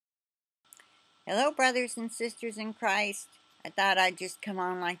Hello, brothers and sisters in Christ. I thought I'd just come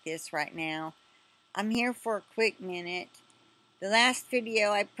on like this right now. I'm here for a quick minute. The last video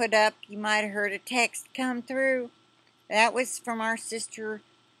I put up, you might have heard a text come through. That was from our sister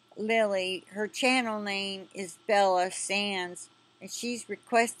Lily. Her channel name is Bella Sands, and she's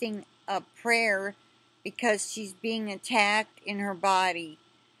requesting a prayer because she's being attacked in her body.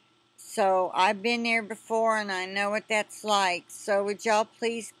 So I've been there before and I know what that's like. So would y'all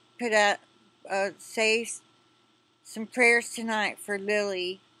please put out say some prayers tonight for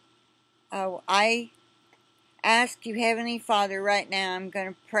Lily. I ask you, Heavenly Father, right now. I'm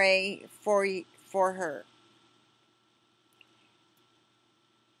going to pray for her.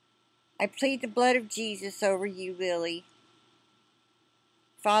 I plead the blood of Jesus over you, Lily.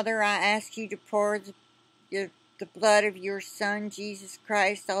 Father, I ask you to pour the blood of your Son, Jesus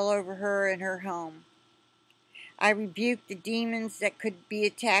Christ, all over her and her home. I rebuke the demons that could be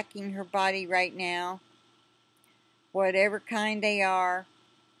attacking her body right now, whatever kind they are.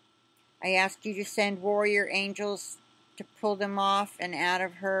 I ask you to send warrior angels to pull them off and out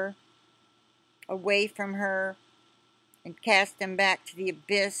of her, away from her, and cast them back to the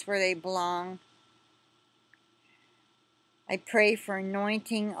abyss where they belong. I pray for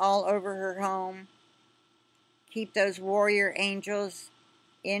anointing all over her home. Keep those warrior angels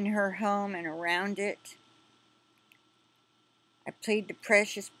in her home and around it. I plead the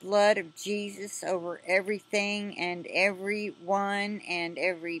precious blood of Jesus over everything and everyone and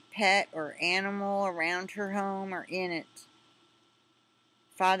every pet or animal around her home or in it.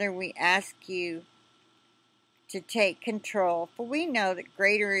 Father, we ask you to take control, for we know that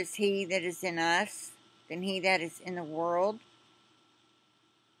greater is He that is in us than he that is in the world,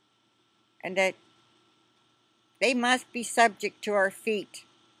 and that they must be subject to our feet.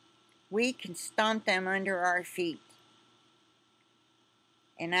 We can stomp them under our feet.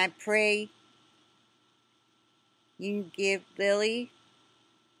 And I pray you give Lily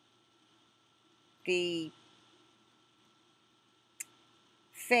the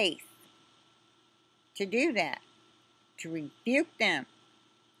faith to do that, to rebuke them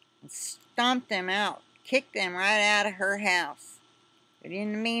and stomp them out, kick them right out of her house. But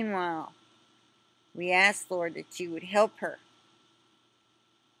in the meanwhile, we ask, Lord, that you would help her.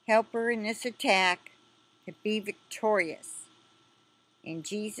 Help her in this attack to be victorious. In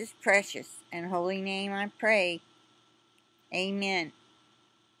Jesus' precious and holy name I pray. Amen.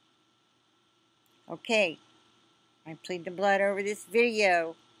 Okay, I plead the blood over this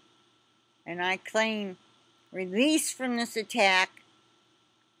video, and I claim release from this attack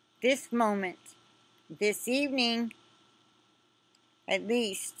this moment, this evening, at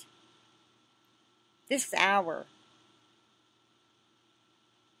least this hour.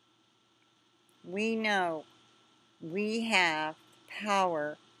 We know we have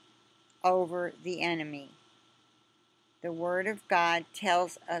power over the enemy. The Word of God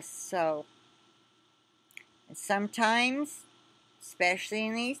tells us so. And sometimes, especially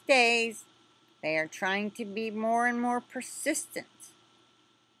in these days, they are trying to be more and more persistent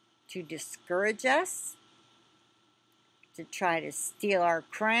to discourage us, to try to steal our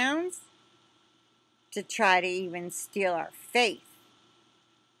crowns, to try to even steal our faith.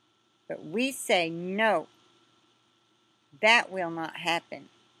 But we say no, that will not happen.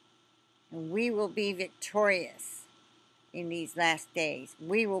 And we will be victorious in these last days.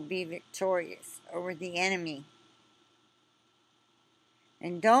 We will be victorious over the enemy.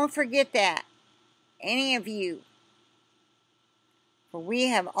 And don't forget that, any of you, for we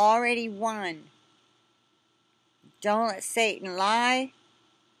have already won. Don't let Satan lie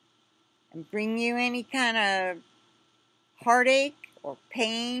and bring you any kind of heartache or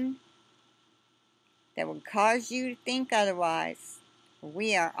pain that would cause you to think otherwise.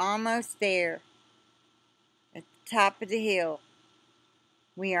 We are almost there, at the top of the hill.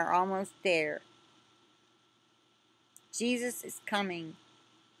 We are almost there. Jesus is coming,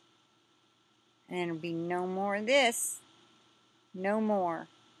 and it'll be no more of this. No more.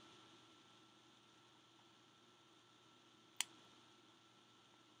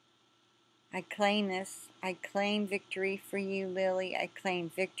 I claim this. I claim victory for you, Lily. I claim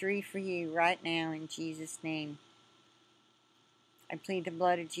victory for you right now in Jesus' name. I plead the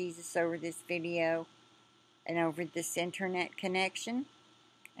blood of Jesus over this video and over this internet connection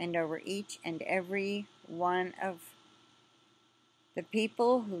and over each and every one of the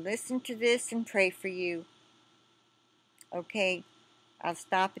people who listen to this and pray for you. Okay, I'll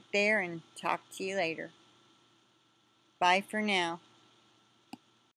stop it there and talk to you later. Bye for now.